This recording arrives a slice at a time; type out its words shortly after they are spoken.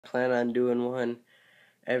Plan on doing one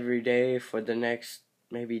every day for the next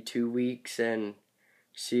maybe 2 weeks and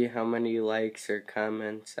see how many likes or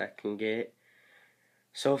comments I can get.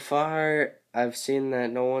 So far, I've seen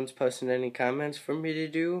that no one's posted any comments for me to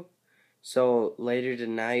do. So later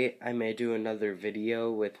tonight, I may do another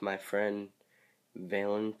video with my friend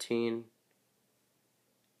Valentine,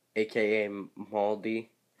 aka Maldy.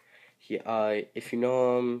 If you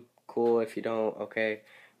know him, cool. If you don't, okay.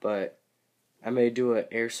 But I may do an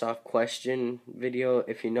airsoft question video.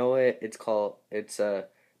 If you know it,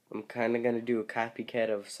 I'm kind of gonna do a copycat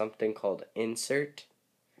of something called Insert,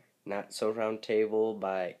 Not So Round Table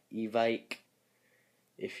by Evike.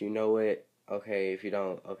 If you know it, okay. If you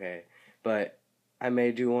don't, okay. But I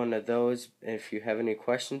may do one of those. If you have any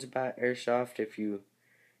questions about airsoft, if you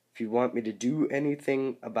want me to do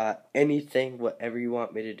anything about anything, whatever you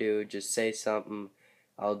want me to do, just say something.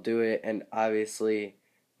 I'll do it. And obviously,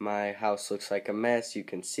 my house looks like a mess. You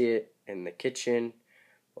can see it in the kitchen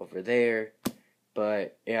over there.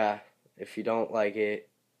 But yeah, if you don't like it,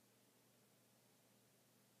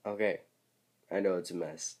 okay. I know it's a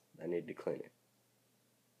mess. I need to clean it.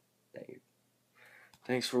 Thank you.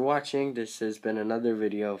 Thanks for watching. This has been another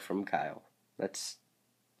video from Kyle.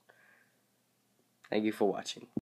 Thank you for watching.